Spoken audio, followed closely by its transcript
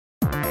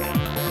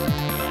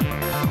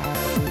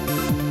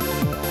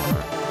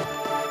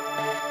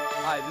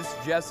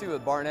Jesse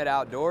with Barnett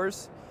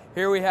Outdoors.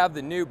 Here we have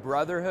the new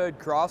Brotherhood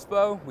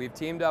Crossbow. We've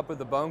teamed up with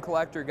the Bone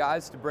Collector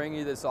guys to bring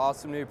you this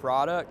awesome new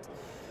product.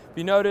 If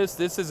you notice,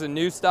 this is a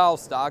new style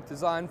stock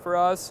design for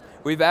us.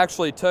 We've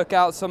actually took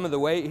out some of the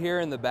weight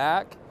here in the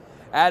back,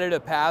 added a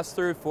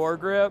pass-through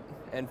foregrip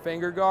and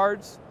finger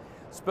guards.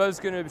 This bow's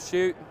going to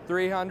shoot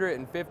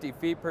 350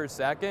 feet per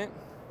second,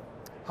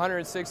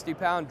 160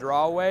 pound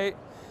draw weight,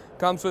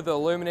 comes with an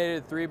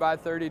illuminated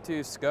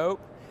 3x32 scope.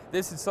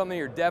 This is something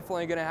you're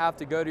definitely going to have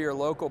to go to your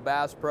local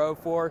Bass Pro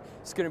for.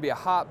 It's going to be a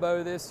hot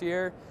bow this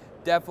year.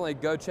 Definitely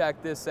go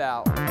check this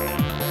out.